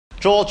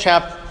Joel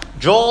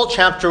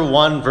chapter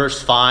 1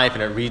 verse 5,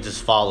 and it reads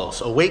as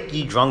follows. Awake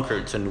ye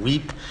drunkards, and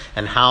weep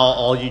and howl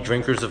all ye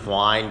drinkers of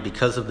wine,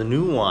 because of the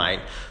new wine,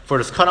 for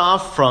it is cut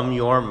off from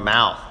your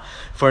mouth.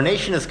 For a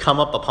nation has come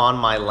up upon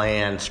my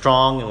land,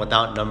 strong and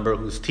without number,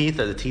 whose teeth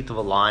are the teeth of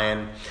a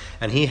lion,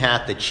 and he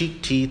hath the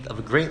cheek teeth of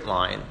a great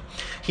lion.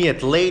 He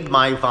hath laid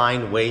my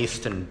vine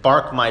waste, and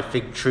barked my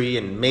fig tree,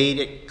 and made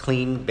it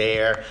clean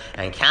bare,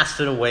 and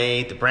cast it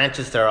away. The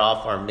branches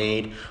thereof are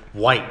made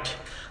white.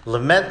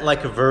 Lament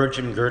like a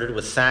virgin girded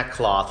with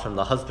sackcloth from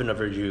the husband of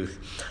her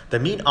youth. The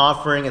meat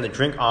offering and the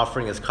drink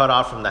offering is cut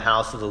off from the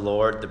house of the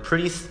Lord. The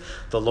priests,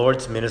 the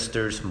Lord's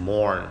ministers,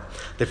 mourn.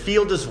 The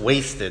field is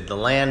wasted, the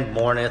land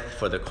mourneth,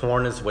 for the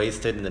corn is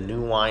wasted, and the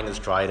new wine is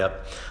dried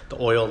up.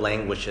 The oil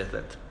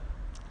languisheth.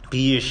 Be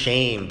ye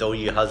ashamed, O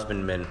ye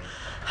husbandmen.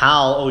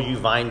 Howl, O you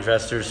vine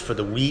dressers, for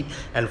the wheat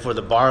and for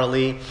the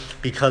barley,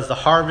 because the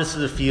harvest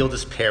of the field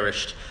is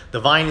perished. The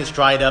vine is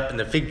dried up, and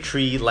the fig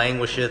tree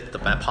languisheth, the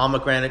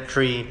pomegranate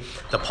tree,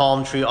 the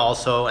palm tree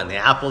also, and the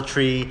apple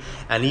tree,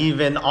 and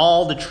even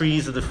all the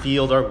trees of the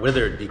field are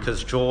withered,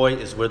 because joy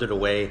is withered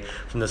away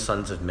from the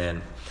sons of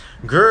men.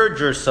 Gird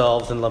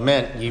yourselves and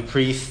lament, ye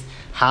priests.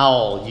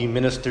 Howl, ye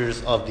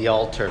ministers of the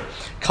altar.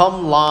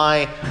 Come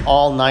lie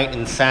all night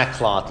in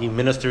sackcloth, ye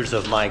ministers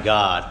of my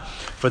God.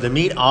 For the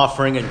meat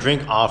offering and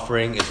drink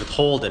offering is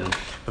withholden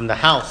from the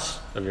house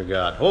of your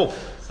God. Oh,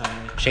 sorry.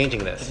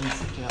 Changing this.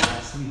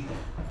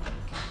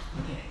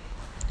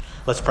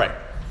 Let's pray.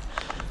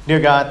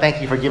 Dear God,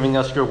 thank you for giving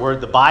us your word,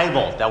 the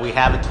Bible, that we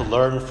have it to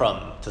learn from,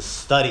 to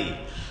study,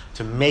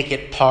 to make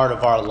it part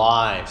of our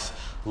lives.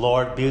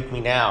 Lord, be with me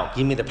now.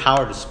 Give me the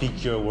power to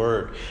speak your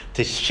word,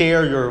 to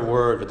share your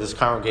word with this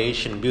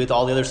congregation. Be with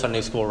all the other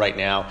Sunday school right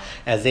now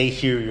as they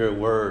hear your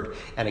word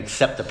and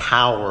accept the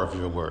power of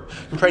your word.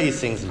 We pray these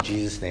things in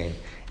Jesus' name.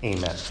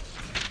 Amen.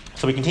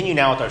 So we continue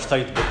now with our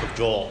study of the book of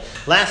Joel.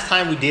 Last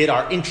time we did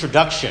our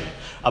introduction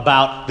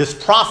about this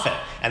prophet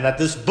and that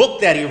this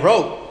book that he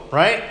wrote,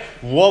 right?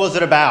 What was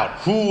it about?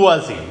 Who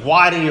was he?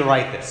 Why did he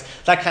write this?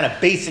 That kind of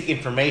basic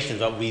information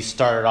is what we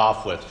started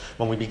off with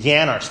when we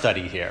began our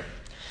study here.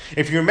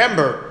 If you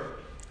remember,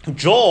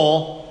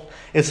 Joel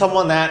is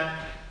someone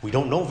that we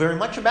don't know very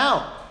much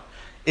about.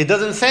 It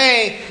doesn't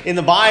say in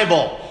the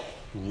Bible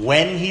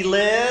when he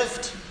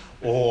lived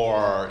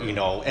or,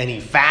 any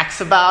facts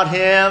about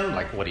him,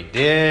 like what he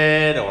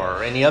did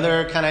or any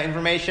other kind of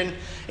information.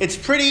 It's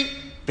pretty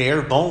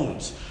bare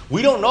bones.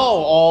 We don't know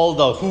all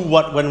the who,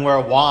 what, when, where,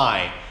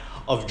 why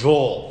of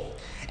Joel.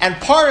 And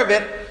part of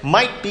it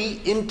might be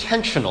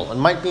intentional.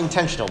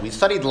 We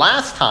studied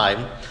last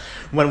time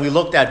when we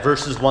looked at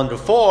verses 1 to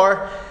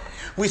 4,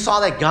 we saw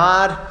that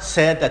God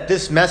said that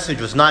this message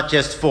was not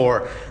just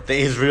for the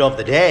Israel of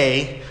the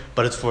day,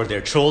 but it's for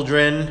their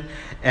children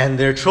and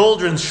their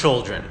children's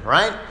children,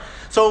 right?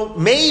 So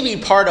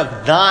maybe part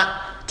of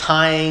not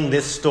tying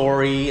this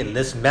story and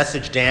this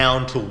message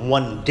down to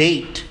one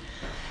date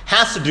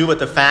has to do with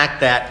the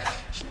fact that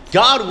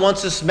God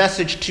wants this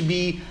message to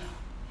be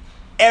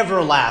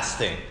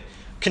everlasting,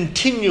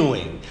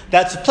 continuing.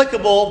 That's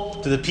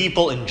applicable to the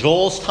people in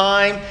Joel's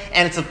time,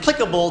 and it's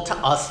applicable to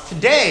us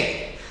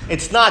today.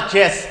 It's not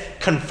just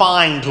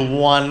confined to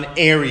one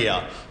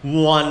area,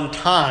 one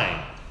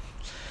time.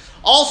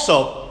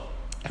 Also,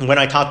 when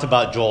I talked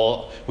about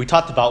Joel, we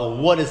talked about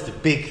what is the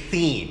big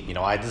theme.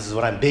 This is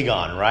what I'm big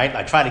on, right?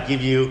 I try to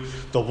give you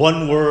the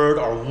one word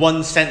or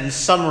one sentence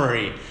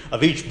summary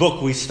of each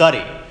book we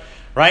study,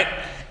 right?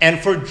 And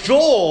for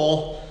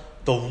Joel,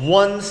 the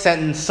one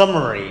sentence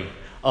summary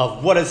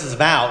of what this is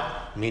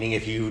about, meaning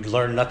if you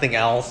learn nothing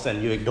else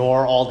and you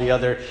ignore all the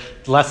other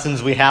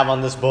lessons we have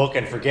on this book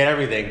and forget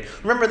everything,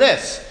 remember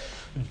this.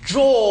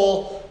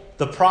 Joel,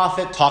 the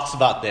prophet, talks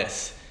about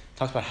this. He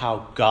talks about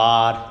how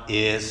God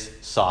is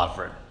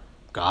sovereign.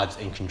 God's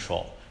in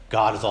control.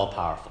 God is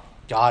all-powerful.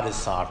 God is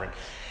sovereign.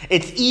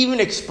 It's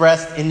even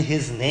expressed in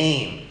his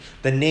name.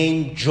 The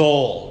name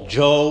Joel,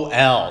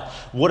 Joel.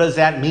 What does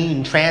that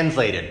mean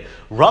translated?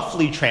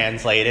 Roughly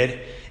translated,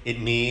 it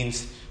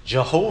means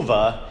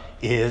Jehovah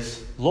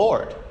is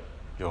Lord.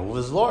 Jehovah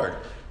is Lord.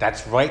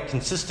 That's right,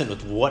 consistent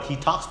with what he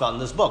talks about in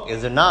this book,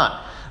 is it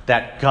not?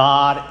 That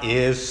God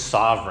is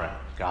sovereign.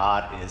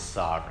 God is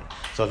sovereign.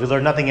 So if you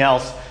learn nothing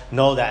else,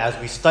 know that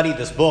as we study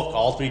this book,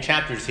 all 3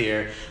 chapters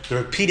here, the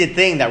repeated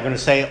thing that we're going to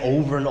say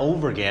over and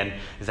over again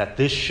is that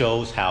this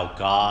shows how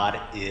God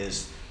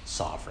is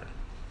sovereign.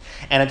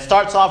 And it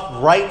starts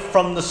off right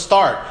from the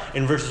start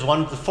in verses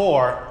 1 to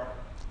 4,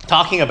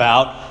 talking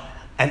about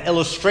an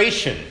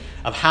illustration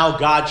of how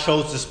God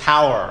shows his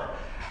power,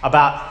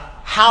 about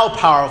how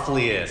powerful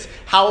he is,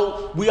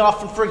 how we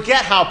often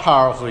forget how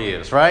powerful he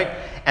is, right?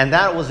 And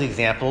that was the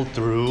example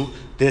through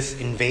this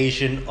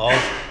invasion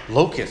of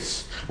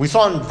locusts. We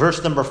saw in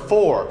verse number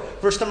 4.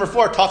 Verse number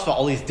 4 talks about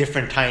all these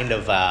different kind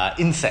of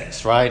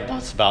insects, right? It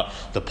talks about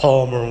the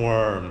palmer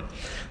worm,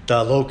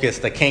 the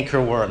locust, the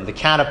cankerworm, the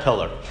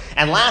caterpillar.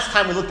 And last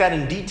time we looked at it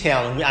in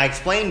detail, and I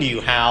explained to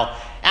you how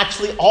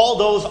actually all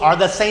those are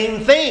the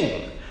same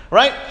thing,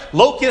 right?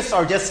 Locusts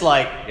are just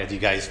like, as you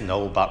guys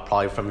know about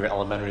probably from your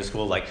elementary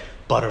school, like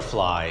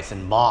butterflies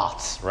and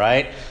moths,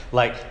 right?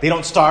 Like, they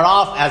don't start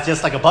off as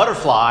just like a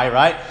butterfly,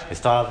 right? They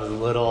start off as a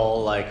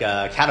little, like,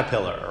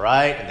 caterpillar,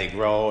 right? And they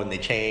grow and they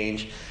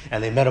change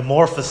and they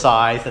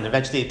metamorphosize and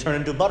eventually they turn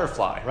into a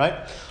butterfly,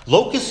 right?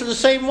 Locusts are the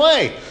same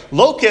way.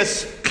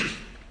 Locusts,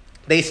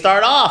 they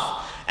start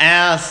off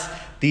as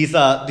these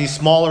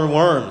smaller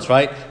worms,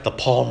 right? The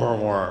palmer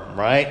worm,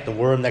 right? The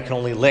worm that can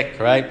only lick,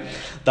 right?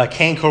 The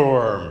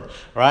cankerworm,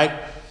 right?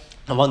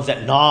 The ones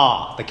that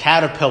gnaw, the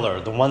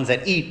caterpillar, the ones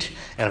that eat,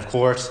 and of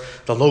course,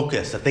 the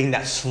locust, the thing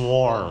that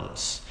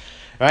swarms,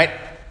 right?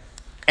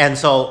 And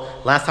so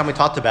last time we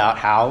talked about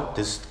how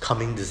this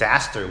coming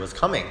disaster was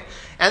coming.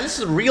 And this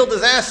is a real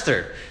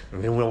disaster. I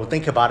mean, we don't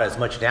think about it as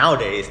much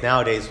nowadays.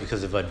 Nowadays,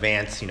 because of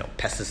advanced,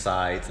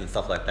 pesticides and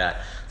stuff like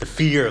that, the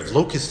fear of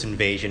locust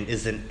invasion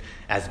isn't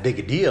as big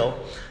a deal.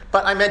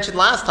 But I mentioned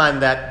last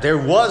time that there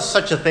was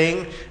such a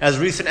thing as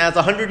recent as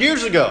 100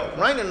 years ago,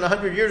 right? And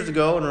 100 years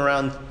ago, and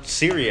around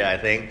Syria, I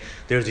think,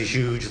 there's a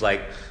huge,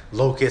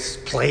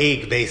 locust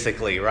plague,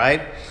 basically,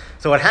 right?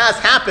 So it has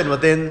happened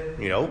within,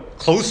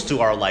 close to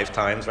our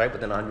lifetimes, right?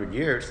 Within 100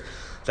 years,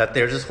 that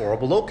there's this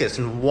horrible locust.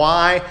 And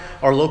why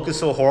are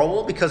locusts so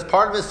horrible? Because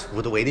part of it is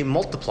with the way they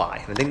multiply.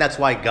 And I think that's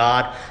why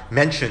God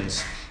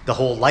mentions the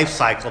whole life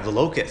cycle of the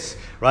locust,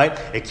 right?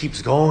 It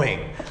keeps going,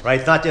 right?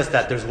 It's not just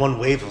that there's one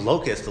wave of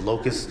locusts. The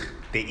locusts,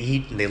 they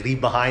eat and they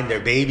leave behind their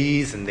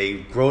babies and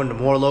they grow into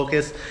more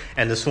locusts.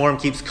 And the swarm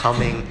keeps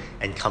coming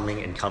and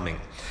coming and coming.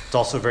 It's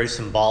also very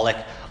symbolic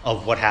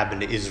of what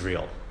happened to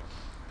Israel,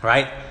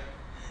 right?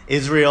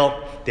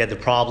 Israel, they had the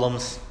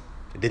problems.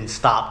 It didn't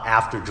stop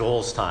after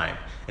Joel's time.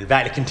 In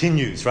fact, it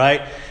continues,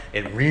 right?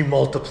 It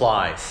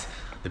remultiplies.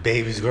 The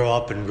babies grow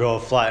up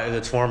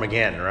and swarm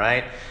again,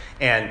 right?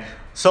 And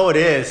so it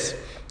is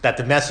that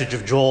the message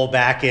of Joel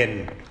back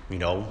in,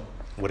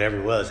 whatever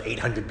it was,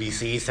 800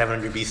 BC,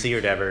 700 BC or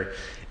whatever,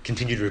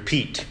 continued to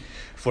repeat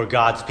for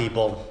God's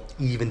people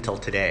even till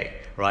today,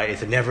 right?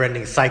 It's a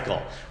never-ending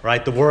cycle,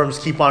 right? The worms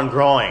keep on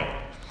growing.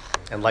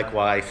 And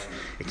likewise,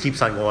 it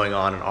keeps on going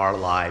on in our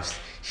lives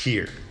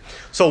here.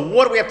 So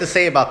what do we have to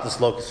say about this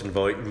locust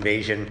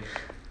invasion?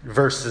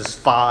 Verses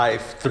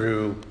 5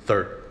 through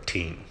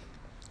 13.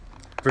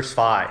 Verse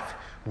 5,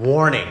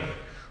 warning.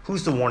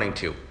 Who's the warning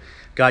to?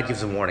 God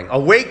gives a warning.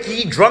 Awake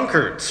ye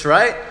drunkards,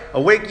 right?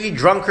 Awake ye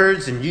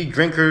drunkards and ye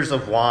drinkers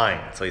of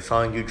wine. So he's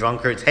telling you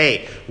drunkards,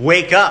 hey,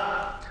 wake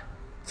up.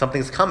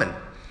 Something's coming,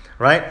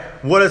 right?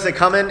 What is it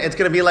coming? It's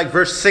going to be like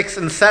verse 6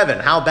 and 7.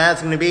 How bad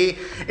it's going to be?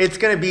 It's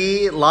going to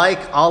be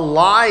like a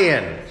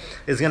lion.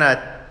 It's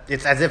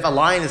as if a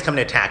lion is coming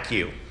to attack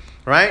you,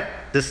 right?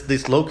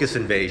 This locust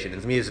invasion.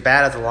 It's going to be as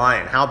bad as a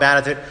lion. How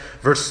bad is it?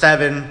 Verse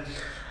 7,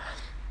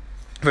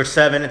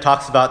 it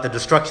talks about the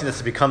destruction that's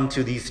to come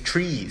to these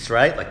trees,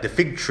 right? Like the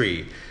fig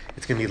tree.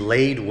 It's going to be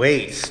laid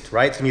waste,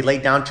 right? It's going to be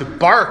laid down to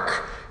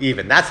bark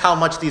even. That's how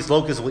much these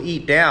locusts will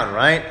eat down,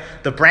 right?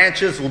 The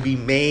branches will be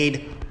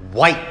made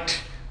white.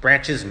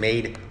 Branches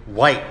made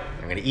white.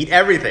 They're going to eat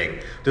everything.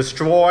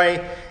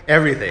 Destroy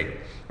everything,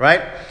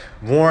 right?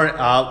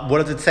 What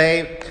does it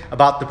say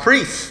about the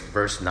priests?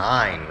 Verse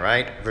 9,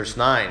 right? Verse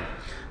 9.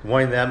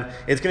 Warning them,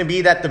 it's going to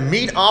be that the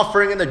meat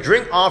offering and the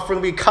drink offering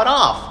will be cut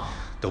off.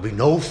 There'll be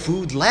no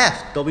food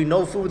left. There'll be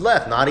no food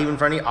left, not even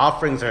for any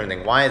offerings or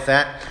anything. Why is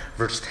that?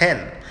 Verse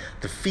 10.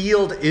 The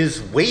field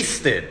is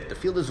wasted. The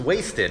field is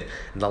wasted.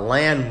 And the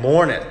land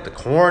mourneth. The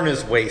corn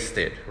is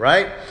wasted,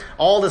 right?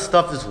 All this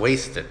stuff is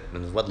wasted.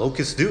 And it's what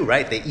locusts do,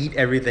 right? They eat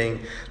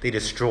everything. They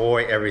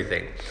destroy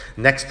everything.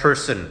 Next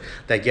person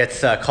that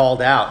gets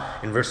called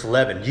out in verse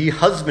 11. Ye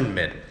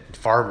husbandmen,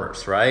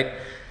 farmers, right?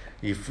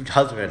 Ye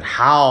husbandmen,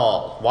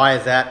 howl. Why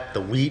is that? The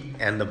wheat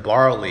and the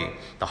barley,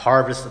 the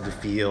harvest of the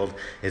field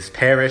is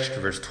perished.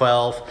 Verse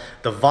 12.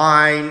 The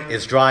vine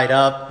is dried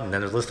up. And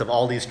then there's a list of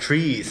all these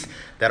trees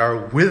that are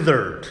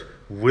withered.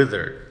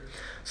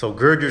 So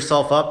gird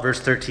yourself up, verse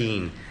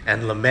 13,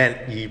 and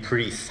lament, ye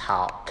priests,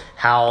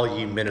 howl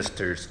ye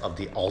ministers of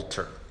the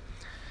altar.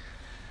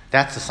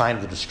 That's a sign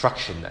of the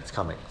destruction that's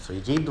coming. So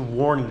he gave the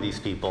warning to these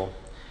people,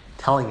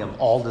 telling them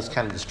all this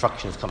kind of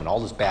destruction is coming,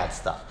 all this bad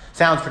stuff.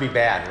 Sounds pretty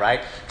bad,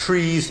 right?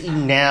 Trees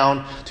eaten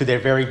down to their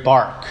very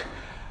bark,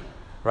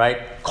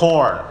 right?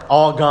 Corn,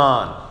 all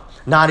gone.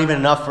 Not even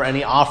enough for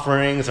any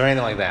offerings or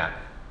anything like that.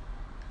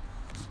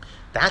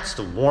 That's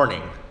the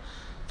warning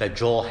that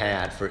Joel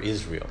had for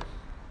Israel,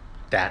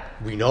 that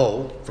we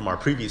know from our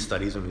previous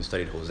studies when we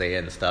studied Hosea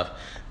and stuff,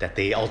 that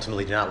they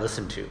ultimately did not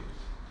listen to.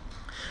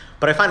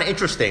 But I find it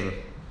interesting,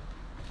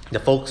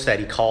 the folks that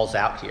he calls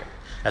out here,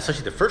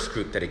 especially the first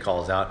group that he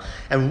calls out,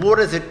 and what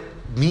does it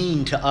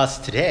mean to us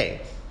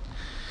today?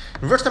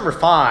 In verse number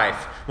 5,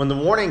 when the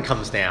warning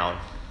comes down,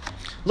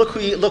 look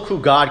who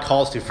God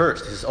calls to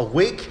first. He says,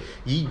 awake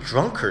ye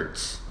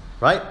drunkards,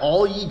 right?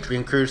 All ye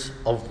drinkers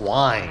of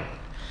wine.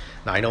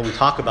 Now, I know we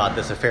talk about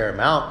this a fair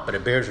amount, but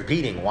it bears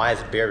repeating. Why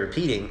does it bear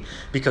repeating?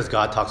 Because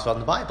God talks about it in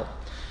the Bible.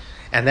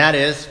 And that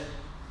is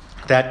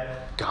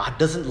that God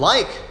doesn't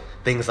like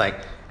things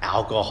like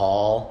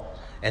alcohol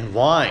and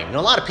wine.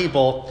 A lot of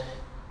people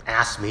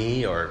ask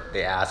me, or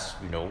they ask,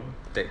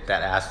 that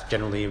ask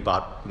generally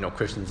about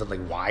Christians, like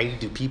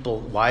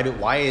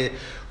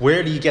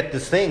where do you get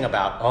this thing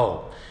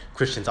about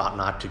Christians ought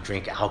not to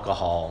drink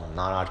alcohol,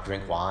 not ought to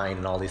drink wine,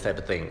 and all these type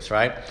of things,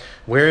 right?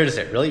 Where is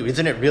it really?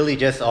 Isn't it really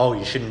just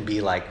you shouldn't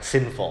be like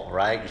sinful,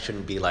 right? You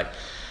shouldn't be like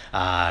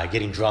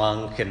getting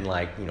drunk and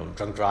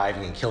drunk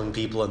driving and killing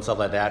people and stuff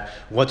like that.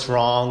 What's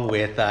wrong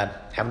with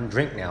having a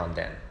drink now and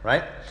then,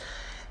 right?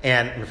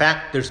 And in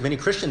fact, there's many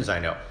Christians I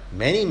know,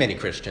 many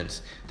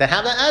Christians that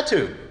have that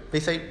attitude. They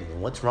say,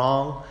 what's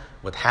wrong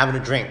with having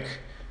a drink?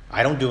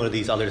 I don't do any of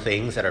these other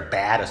things that are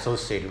bad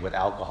associated with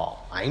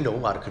alcohol. I know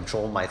how to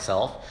control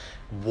myself.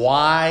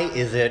 Why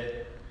is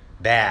it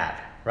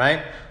bad,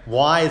 right?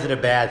 Why is it a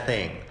bad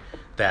thing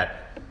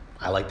that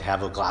I like to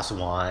have a glass of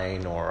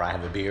wine, or I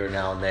have a beer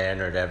now and then,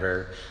 or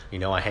whatever?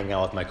 I hang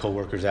out with my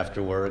coworkers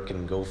after work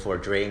and go for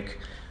a drink.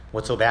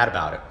 What's so bad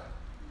about it?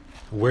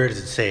 Where does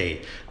it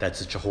say that's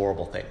such a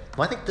horrible thing?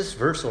 Well, I think this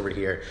verse over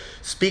here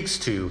speaks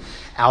to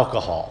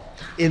alcohol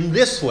in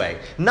this way.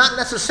 Not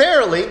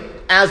necessarily,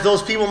 as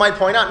those people might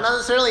point out, not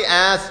necessarily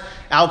as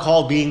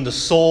alcohol being the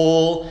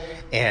soul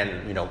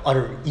and,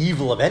 utter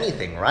evil of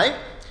anything, right?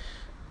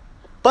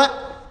 But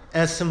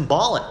as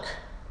symbolic.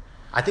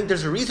 I think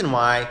there's a reason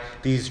why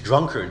these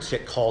drunkards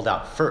get called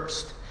out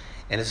first.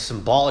 And it's a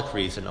symbolic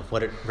reason of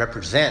what it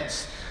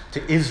represents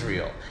to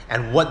Israel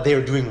and what they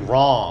were doing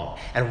wrong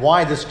and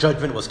why this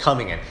judgment was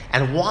coming in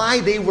and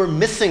why they were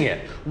missing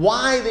it,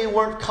 why they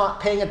weren't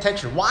paying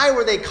attention, why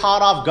were they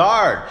caught off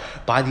guard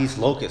by these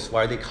locusts,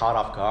 why are they caught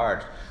off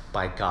guard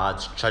by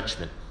God's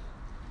judgment?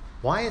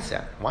 Why is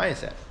that?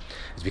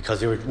 It's because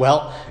they were,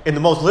 in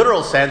the most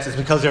literal sense, it's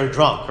because they were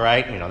drunk,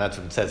 right? That's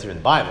what it says here in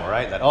the Bible,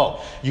 right? That,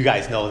 you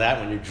guys know that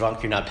when you're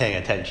drunk, you're not paying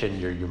attention,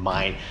 your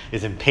mind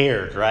is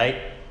impaired, right?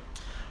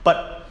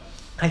 But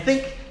I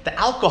think the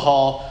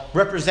alcohol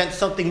represents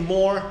something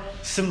more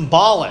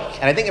symbolic.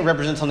 And I think it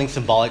represents something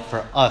symbolic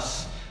for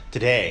us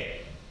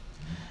today.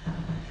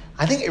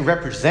 I think it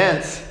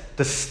represents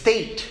the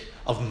state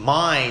of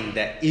mind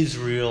that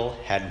Israel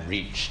had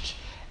reached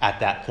at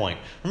that point.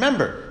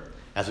 Remember,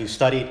 as we've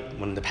studied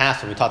in the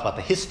past, when we talked about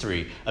the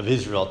history of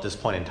Israel at this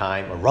point in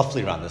time, or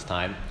roughly around this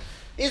time,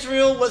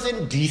 Israel was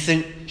in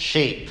decent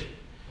shape,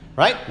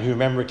 right? You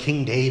remember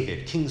King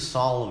David, King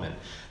Solomon.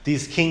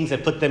 These kings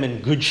had put them in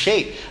good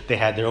shape. They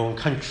had their own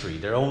country,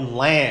 their own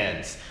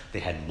lands.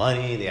 They had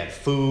money, they had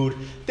food.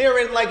 They were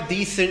in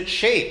decent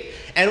shape.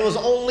 And it was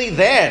only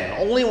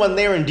when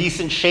they were in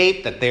decent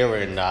shape, that they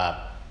were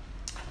not,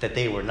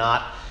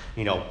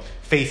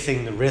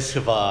 facing the risk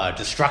of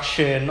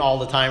destruction all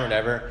the time or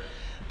whatever.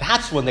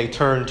 That's when they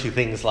turned to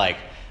things like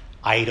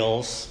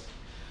idols.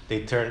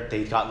 They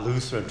got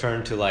loose and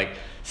turned to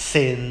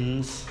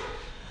sins,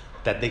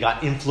 that they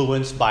got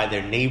influenced by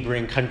their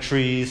neighboring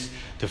countries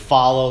to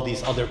follow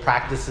these other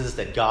practices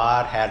that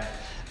God had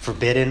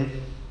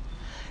forbidden.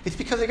 It's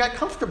because they got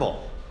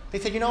comfortable. They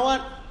said, you know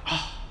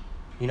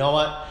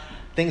what?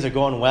 Things are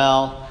going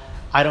well.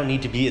 I don't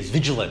need to be as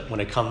vigilant when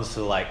it comes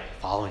to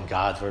following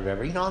God's word or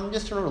whatever. I'm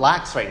just going to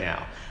relax right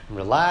now. I'm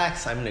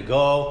going to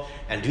go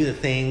and do the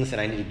things that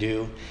I need to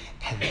do.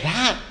 And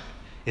that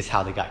is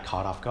how they got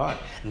caught off guard.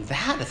 And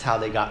that is how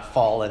they got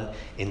fallen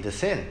into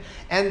sin.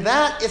 And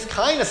that is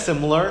kind of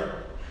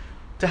similar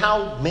to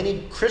how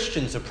many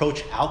Christians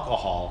approach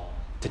alcohol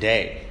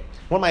today.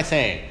 What am I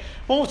saying?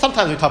 Well,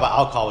 sometimes we talk about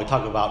alcohol, we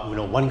talk about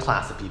one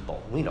class of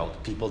people. We know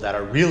people that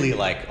are really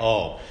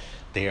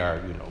they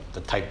are the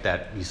type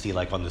that you see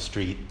on the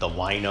street, the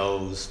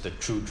winos, the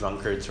true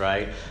drunkards,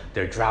 right?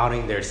 They're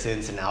drowning their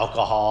sins in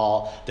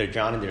alcohol. They're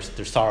drowning their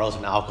sorrows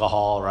in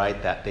alcohol,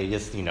 right? That they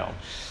just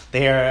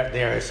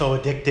they're so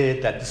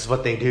addicted that this is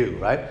what they do,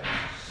 right?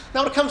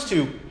 Now, when it comes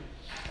to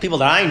people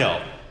that I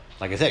know,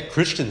 like I said,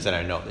 Christians that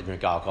I know that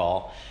drink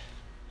alcohol,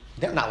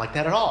 they're not like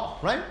that at all,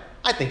 right?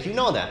 I think you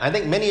know that. I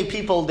think many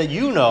people that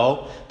you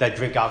know that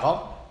drink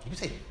alcohol, you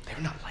say, they're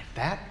not like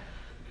that.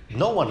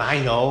 No one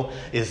I know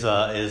is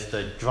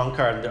the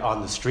drunkard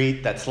on the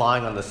street that's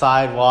lying on the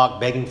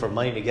sidewalk begging for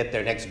money to get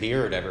their next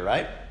beer or whatever,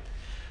 right?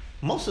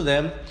 Most of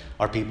them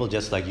are people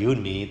just like you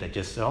and me that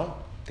just,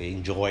 they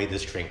enjoy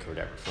this drink or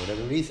whatever, for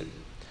whatever reason.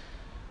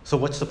 So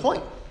what's the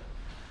point?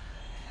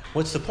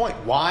 What's the point?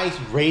 Why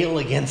rail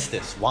against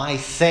this? Why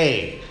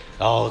say,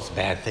 it's a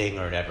bad thing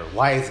or whatever?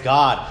 Why is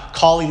God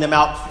calling them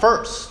out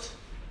first?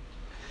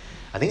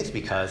 I think it's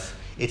because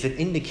it's an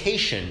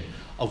indication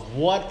of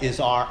what is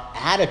our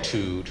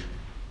attitude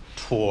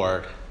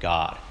toward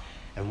God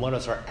and what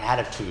is our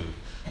attitude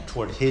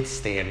toward His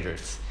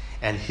standards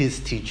and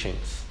His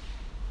teachings.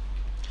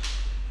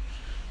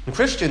 And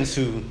Christians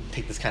who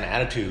take this kind of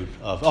attitude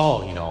of,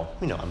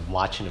 I'm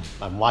watching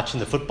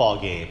the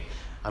football game,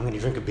 I'm going to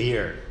drink a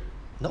beer.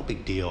 No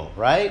big deal,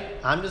 right?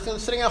 I'm just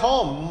sitting at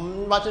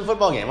home watching a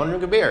football game. I want to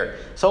drink a beer.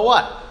 So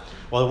what?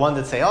 Well, the ones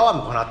that say, I'm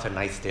going out to a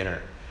nice dinner,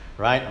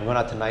 right? I'm going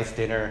out to a nice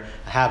dinner,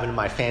 having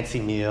my fancy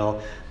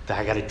meal.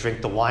 I got to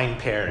drink the wine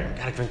pairing. I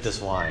got to drink this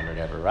wine or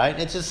whatever, right?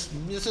 It's just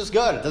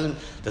good.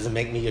 It doesn't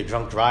make me a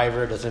drunk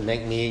driver. It doesn't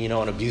make me,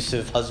 an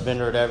abusive husband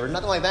or whatever.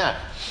 Nothing like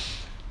that.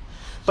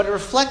 But it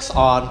reflects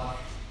on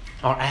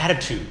our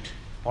attitude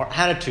or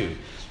attitude.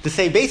 To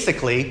say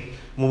basically,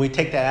 when we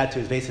take that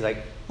attitude, it's basically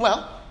like,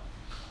 well,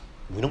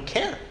 we don't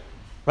care.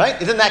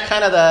 Right? Isn't that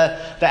kind of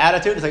the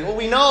attitude? It's like, well,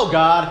 we know,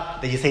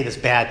 God, that you say this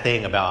bad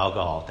thing about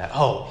alcohol. That,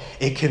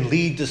 it can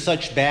lead to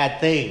such bad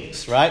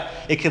things, right?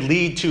 It could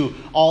lead to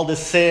all this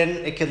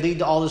sin. It could lead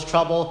to all this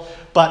trouble.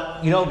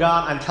 But,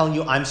 God, I'm telling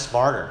you, I'm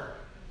smarter.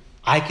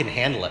 I can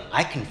handle it.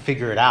 I can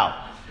figure it out.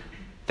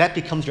 That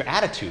becomes your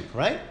attitude,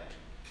 right?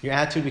 Your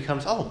attitude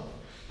becomes,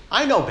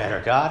 I know better,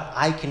 God.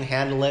 I can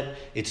handle it.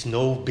 It's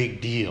no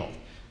big deal.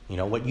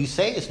 What you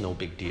say is no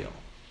big deal.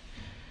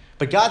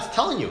 But God's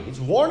telling you,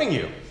 He's warning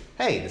you.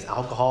 Hey, this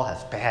alcohol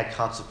has bad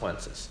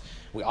consequences.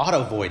 We ought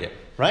to avoid it,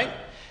 right?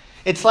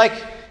 It's like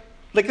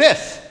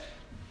this.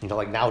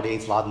 Like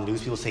nowadays, a lot of the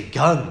news people say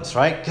guns,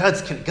 right?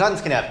 Guns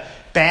can have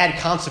bad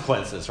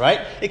consequences,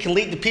 right? It can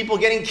lead to people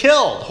getting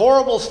killed,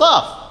 horrible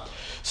stuff.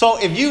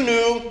 So if you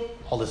knew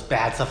all this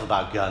bad stuff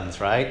about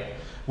guns, right,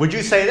 would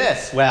you say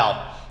this?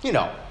 Well,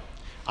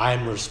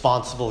 I'm a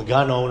responsible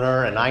gun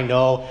owner and I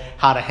know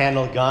how to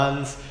handle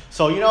guns.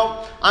 So,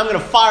 I'm going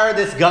to fire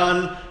this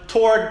gun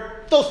toward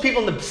those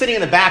people sitting in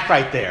the back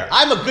right there.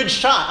 I'm a good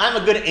shot.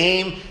 I'm a good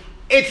aim.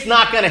 It's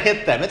not going to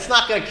hit them. It's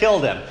not going to kill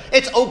them.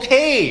 It's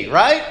okay,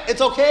 right?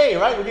 It's okay,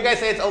 right? Would you guys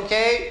say it's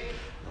okay?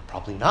 Well,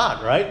 probably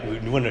not, right?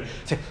 You wouldn't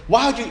say,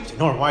 why would you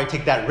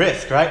take that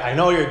risk, right? I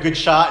know you're a good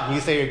shot and you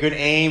say you're a good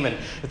aim and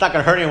it's not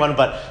going to hurt anyone,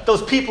 but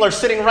those people are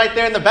sitting right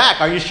there in the back.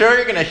 Are you sure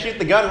you're going to shoot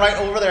the gun right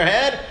over their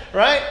head,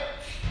 right?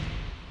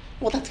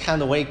 Well, that's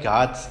kind of the way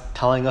God's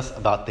telling us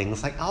about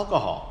things like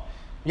alcohol.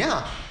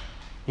 Yeah.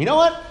 You know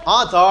what?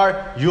 Odds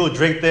are you'll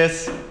drink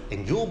this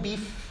and you'll be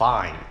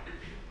fine.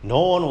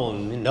 No one will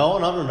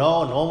ever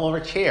know. No one will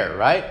ever care,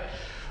 right?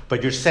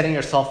 But you're setting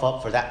yourself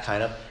up for that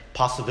kind of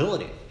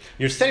possibility.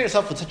 You're setting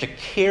yourself with such a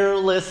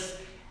careless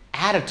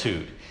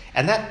attitude.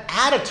 And that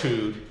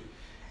attitude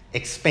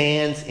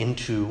expands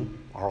into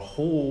our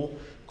whole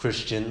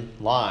Christian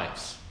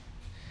lives.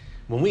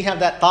 When we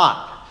have that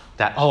thought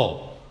that,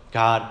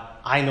 God,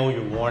 I know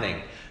you're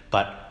warning,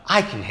 but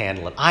I can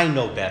handle it. I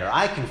know better.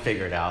 I can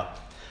figure it out.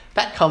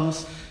 That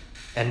comes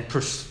and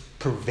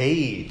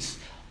pervades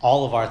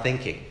all of our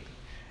thinking.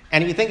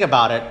 And if you think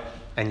about it,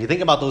 and you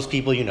think about those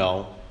people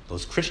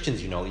those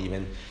Christians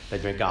even,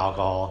 that drink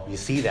alcohol, you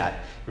see that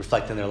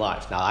reflect in their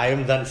lives. Now, I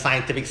haven't done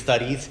scientific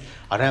studies.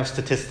 I don't have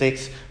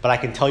statistics, but I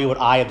can tell you what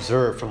I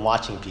observe from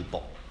watching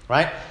people,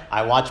 right?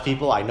 I watch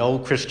people. I know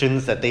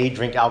Christians that they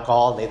drink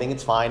alcohol, and they think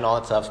it's fine, all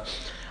that stuff.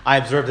 I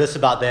observe this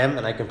about them,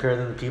 and I compare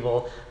them to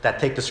people that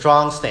take the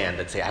strong stand,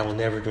 that say, I will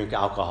never drink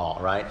alcohol,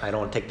 right? I don't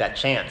want to take that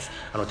chance.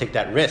 I don't take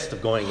that risk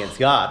of going against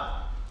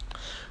God.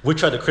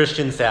 Which are the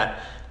Christians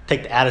that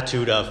take the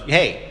attitude of,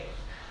 hey,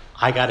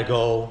 I got to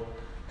go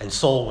and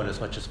soul win as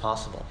much as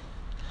possible.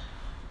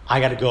 I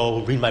got to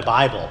go read my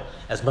Bible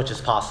as much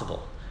as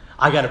possible.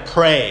 I got to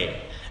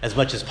pray as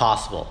much as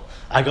possible.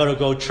 I got to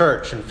go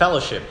church and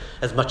fellowship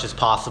as much as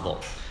possible.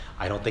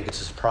 I don't think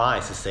it's a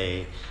surprise to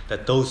say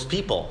that those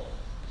people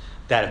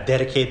that have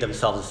dedicated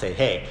themselves to say,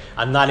 hey,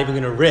 I'm not even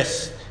going to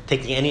risk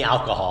taking any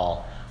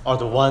alcohol, are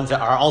the ones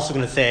that are also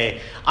going to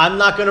say, I'm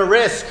not going to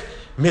risk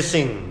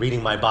missing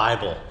reading my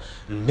Bible,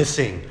 and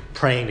missing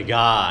praying to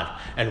God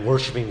and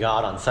worshiping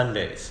God on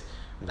Sundays.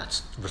 And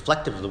that's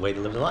reflective of the way they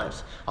live their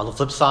lives. On the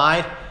flip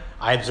side,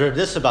 I observe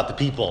this about the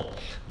people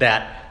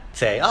that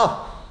say, a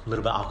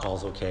little bit of alcohol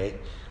is okay.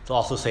 They'll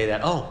also say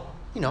that,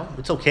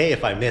 it's okay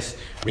if I miss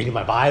reading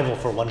my Bible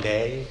for one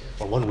day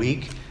or 1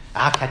 week.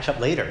 I'll catch up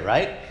later,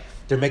 right?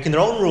 They're making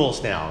their own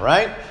rules now,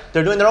 right?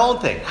 They're doing their own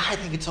thing. I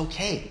think it's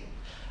okay.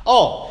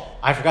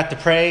 I forgot to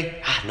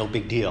pray. No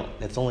big deal.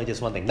 It's only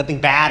just one thing.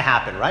 Nothing bad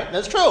happened, right?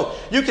 That's true.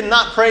 You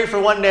cannot pray for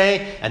one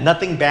day and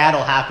nothing bad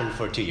will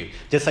happen to you.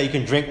 Just like you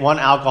can drink one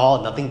alcohol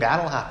and nothing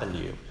bad will happen to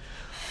you.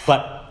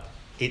 But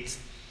it's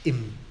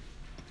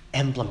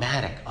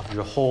emblematic of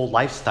your whole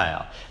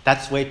lifestyle.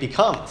 That's the way it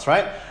becomes,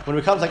 right? When it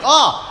becomes like,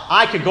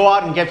 I could go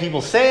out and get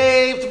people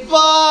saved,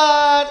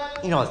 but,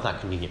 it's not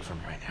convenient for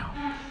me right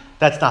now.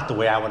 That's not the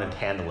way I want to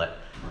handle it.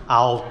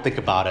 I'll think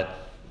about it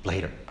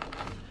later.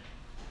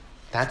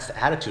 That's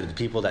the attitude of the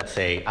people that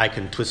say, I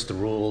can twist the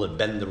rule and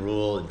bend the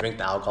rule and drink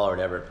the alcohol or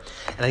whatever.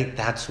 And I think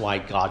that's why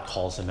God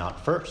calls them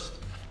out first.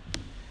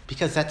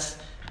 Because that's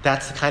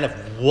kind of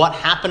what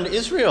happened to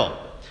Israel.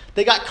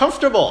 They got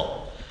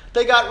comfortable.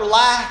 They got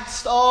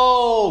relaxed.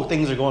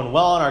 Things are going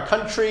well in our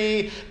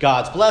country.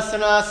 God's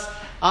blessing us.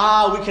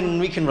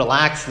 We can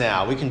relax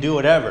now. We can do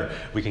whatever.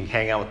 We can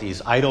hang out with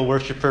these idol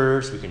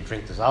worshipers. We can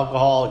drink this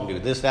alcohol. We can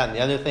do this, that, and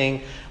the other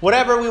thing.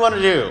 Whatever we want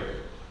to do.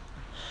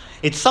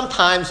 It's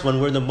sometimes when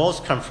we're the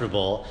most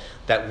comfortable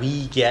that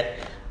we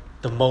get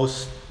the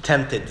most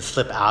tempted to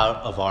slip out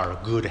of our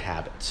good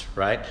habits,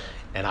 right?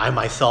 And I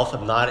myself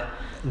am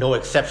no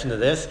exception to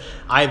this.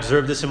 I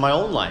observe this in my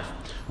own life.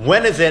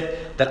 When is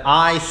it that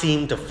I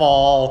seem to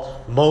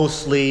fall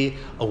mostly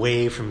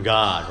away from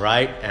God,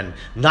 right? And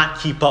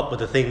not keep up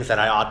with the things that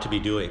I ought to be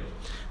doing?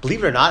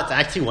 Believe it or not, it's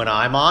actually when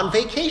I'm on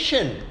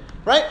vacation,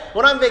 right?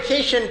 When I'm on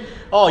vacation,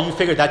 oh, you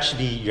figure that should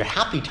be your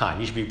happy time.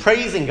 You should be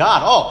praising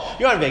God. Oh,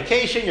 you're on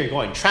vacation, you're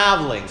going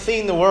traveling,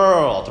 seeing the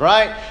world,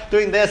 right?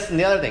 Doing this and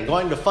the other thing,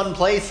 going to fun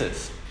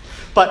places.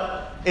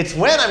 But it's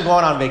when I'm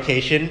going on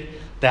vacation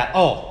that,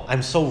 oh,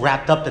 I'm so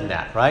wrapped up in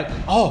that, right?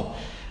 Oh,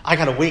 I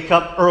got to wake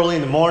up early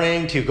in the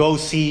morning to go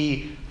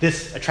see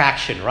this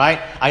attraction, right?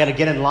 I got to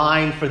get in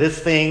line for this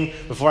thing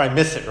before I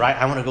miss it, right?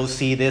 I want to go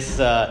see this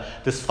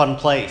fun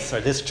place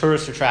or this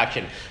tourist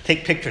attraction,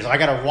 take pictures. I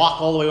got to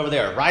walk all the way over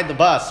there, ride the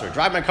bus or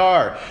drive my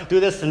car, do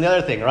this and the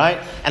other thing, right?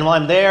 And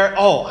while I'm there,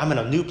 oh, I'm in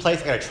a new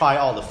place. I got to try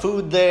all the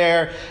food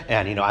there.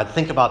 And, I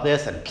think about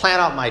this and plan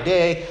out my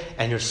day.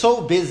 And you're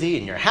so busy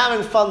and you're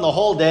having fun the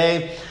whole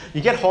day.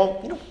 You get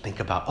home, you don't think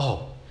about,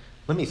 oh,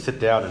 let me sit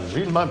down and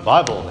read my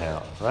Bible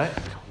now, right?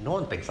 No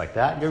one thinks like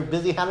that. You're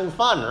busy having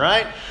fun,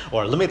 right?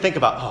 Or let me think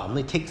about, I'm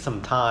going to take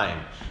some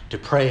time to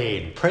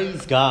pray and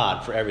praise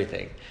God for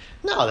everything.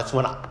 No, that's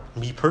when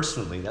me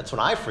personally, that's when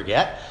I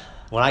forget.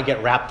 When I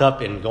get wrapped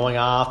up in going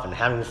off and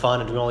having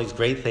fun and doing all these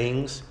great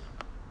things.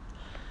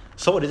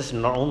 So it is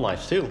in our own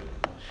lives too.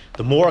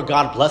 The more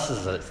God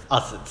blesses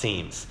us, it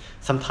seems,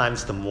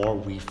 sometimes the more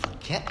we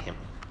forget him.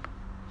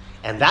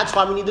 And that's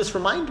why we need this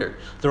reminder.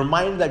 The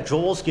reminder that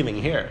Joel's giving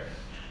here.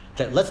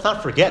 That let's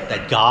not forget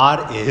that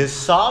God is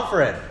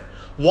sovereign.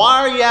 Why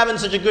are you having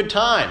such a good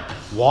time?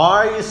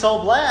 Why are you so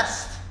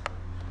blessed?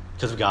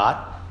 Because of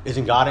God.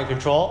 Isn't God in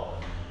control?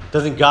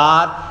 Doesn't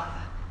God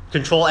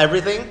control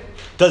everything?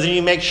 Doesn't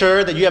he make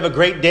sure that you have a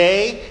great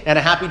day and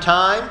a happy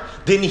time?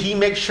 Didn't he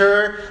make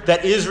sure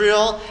that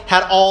Israel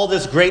had all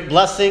this great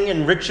blessing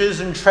and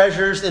riches and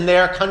treasures in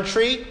their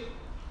country?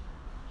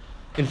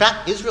 In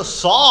fact, Israel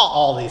saw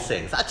all these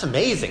things. That's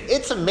amazing.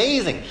 It's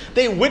amazing.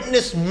 They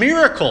witnessed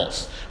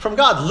miracles from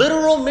God,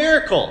 literal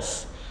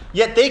miracles.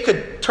 Yet they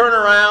could turn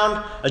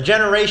around a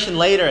generation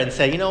later and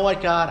say, you know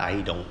what, God,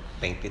 I don't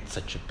think it's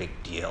such a big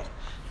deal.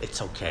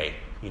 It's okay.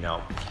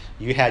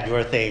 You had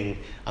your thing.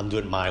 I'm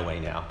doing it my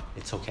way now.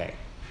 It's okay.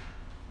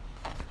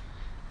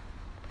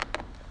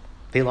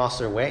 They lost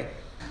their way.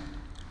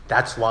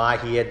 That's why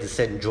he had to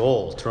send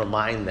Joel to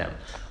remind them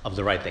of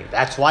the right thing.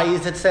 That's why he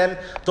had to send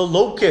the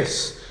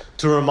locusts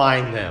to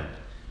remind them,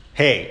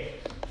 hey,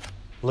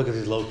 look at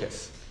these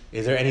locusts.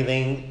 Is there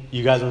anything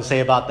you guys want to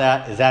say about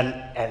that? Is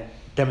that a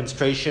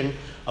demonstration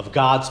of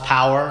God's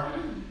power?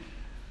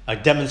 A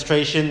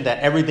demonstration that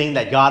everything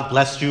that God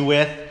blessed you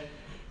with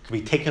could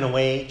be taken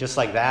away just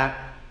like that?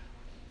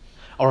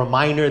 A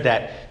reminder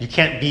that you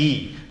can't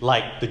be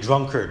like the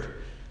drunkard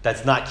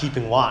that's not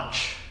keeping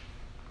watch.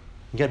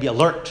 You got to be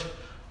alert,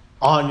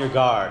 on your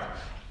guard,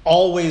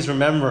 always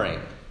remembering,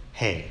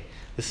 hey,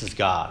 this is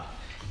God.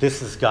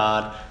 This is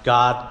God,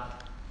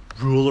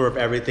 ruler of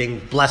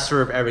everything,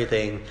 blesser of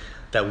everything,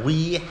 that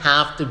we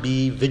have to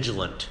be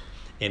vigilant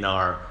in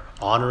our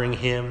honoring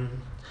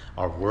him,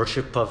 our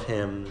worship of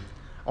him,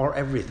 our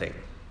everything.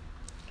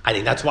 I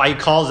think that's why he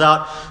calls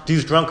out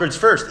these drunkards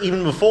first,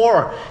 even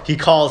before he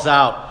calls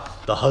out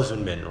the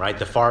husbandmen, right?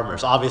 The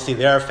farmers. Obviously,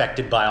 they're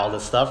affected by all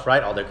this stuff,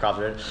 right? All their crops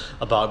are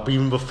about.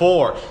 Even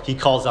before, he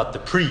calls out the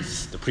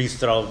priests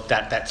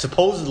that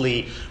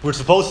supposedly were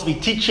supposed to be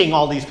teaching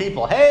all these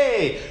people,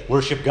 hey,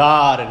 worship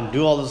God and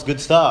do all this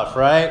good stuff,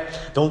 right?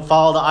 Don't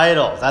follow the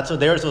idols. That's what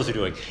they're supposed to be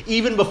doing.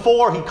 Even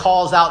before he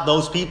calls out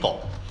those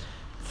people,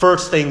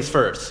 first things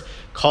first,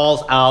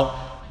 calls out,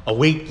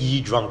 awake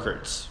ye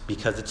drunkards,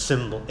 because it's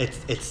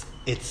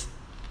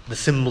the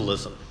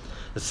symbolism.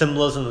 The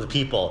symbolism of the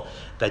people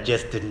that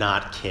just did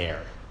not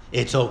care.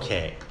 It's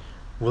okay.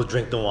 We'll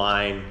drink the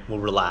wine. We'll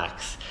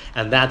relax.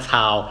 And that's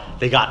how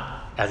they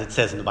got, as it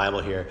says in the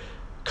Bible here,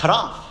 cut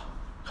off.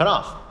 Cut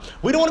off.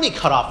 We don't want to be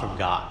cut off from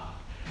God.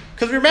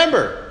 Because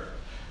remember,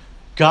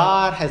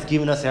 God has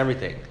given us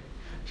everything.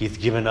 He's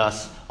given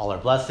us all our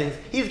blessings.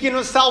 He's given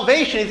us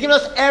salvation. He's given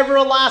us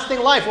everlasting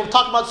life. We'll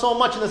talk about so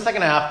much in the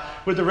second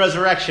half with the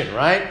resurrection,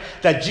 right?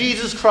 That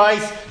Jesus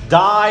Christ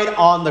died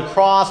on the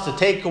cross to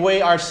take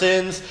away our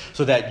sins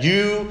so that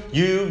you,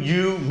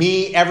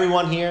 me,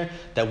 everyone here,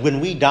 that when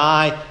we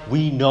die,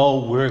 we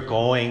know we're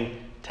going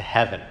to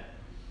heaven.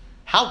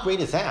 How great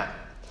is that?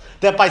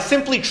 That by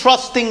simply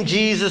trusting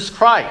Jesus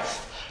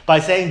Christ, by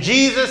saying,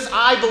 Jesus,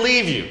 I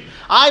believe you.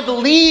 I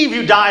believe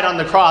you died on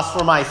the cross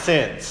for my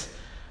sins.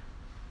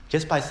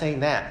 Just by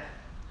saying that,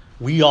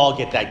 we all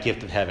get that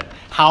gift of heaven.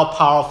 How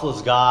powerful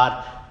is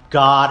God?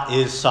 God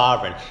is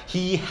sovereign.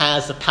 He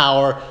has the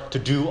power to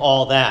do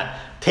all that.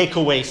 Take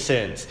away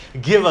sins.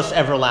 Give us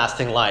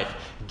everlasting life.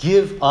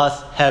 Give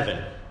us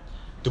heaven.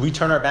 Do we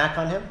turn our back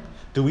on him?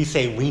 Do we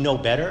say we know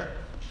better?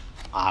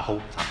 I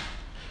hope not.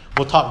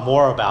 We'll talk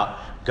more about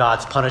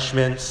God's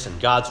punishments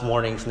and God's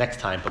warnings next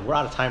time, but we're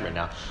out of time right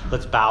now.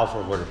 Let's bow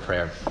for a word of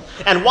prayer.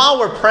 And while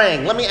we're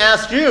praying, let me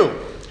ask you,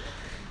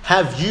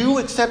 have you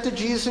accepted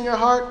Jesus in your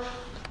heart?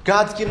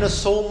 God's given us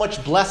so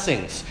much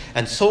blessings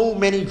and so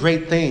many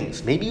great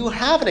things. Maybe you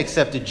haven't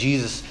accepted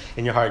Jesus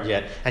in your heart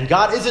yet, and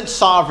God isn't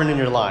sovereign in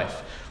your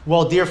life.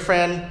 Well, dear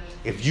friend,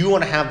 if you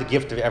want to have the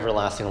gift of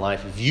everlasting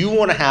life, if you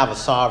want to have a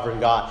sovereign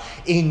God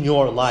in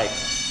your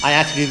life, I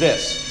ask you to do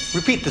this.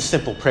 Repeat this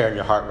simple prayer in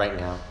your heart right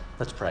now.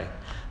 Let's pray.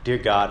 Dear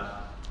God,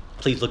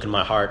 please look in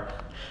my heart.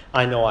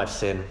 I know I've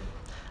sinned.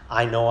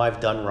 I know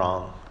I've done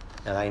wrong.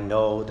 And I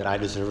know that I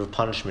deserve a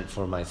punishment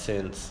for my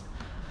sins.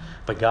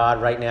 But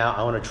God, right now,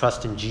 I want to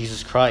trust in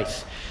Jesus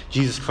Christ.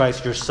 Jesus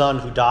Christ, your Son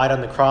who died on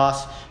the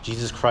cross.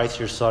 Jesus Christ,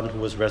 your Son who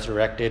was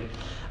resurrected.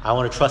 I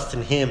want to trust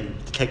in him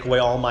to take away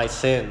all my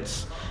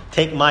sins.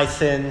 Take my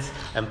sins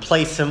and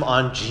place them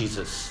on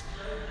Jesus.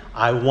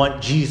 I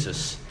want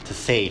Jesus to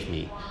save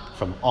me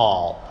from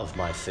all of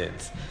my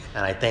sins.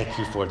 And I thank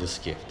you for this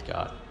gift,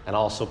 God. And I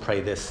also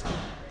pray this,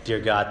 dear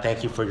God,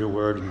 thank you for your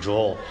word in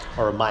Joel,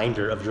 a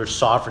reminder of your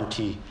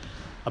sovereignty,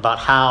 about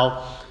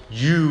how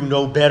you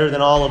know better than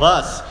all of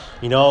us.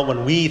 You know,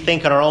 when we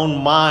think in our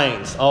own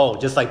minds,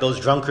 just like those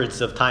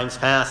drunkards of times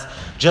past,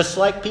 just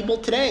like people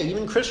today,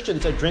 even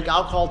Christians that drink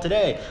alcohol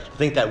today,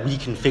 think that we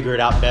can figure it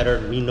out better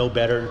and we know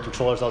better and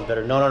control ourselves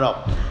better. No.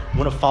 We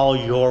want to follow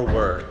your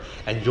word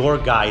and your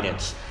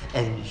guidance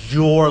and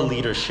your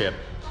leadership.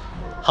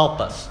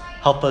 Help us.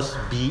 Help us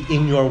be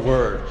in your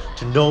word,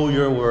 to know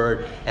your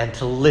word, and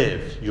to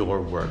live your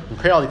word. We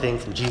pray all these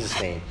things in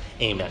Jesus' name.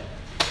 Amen.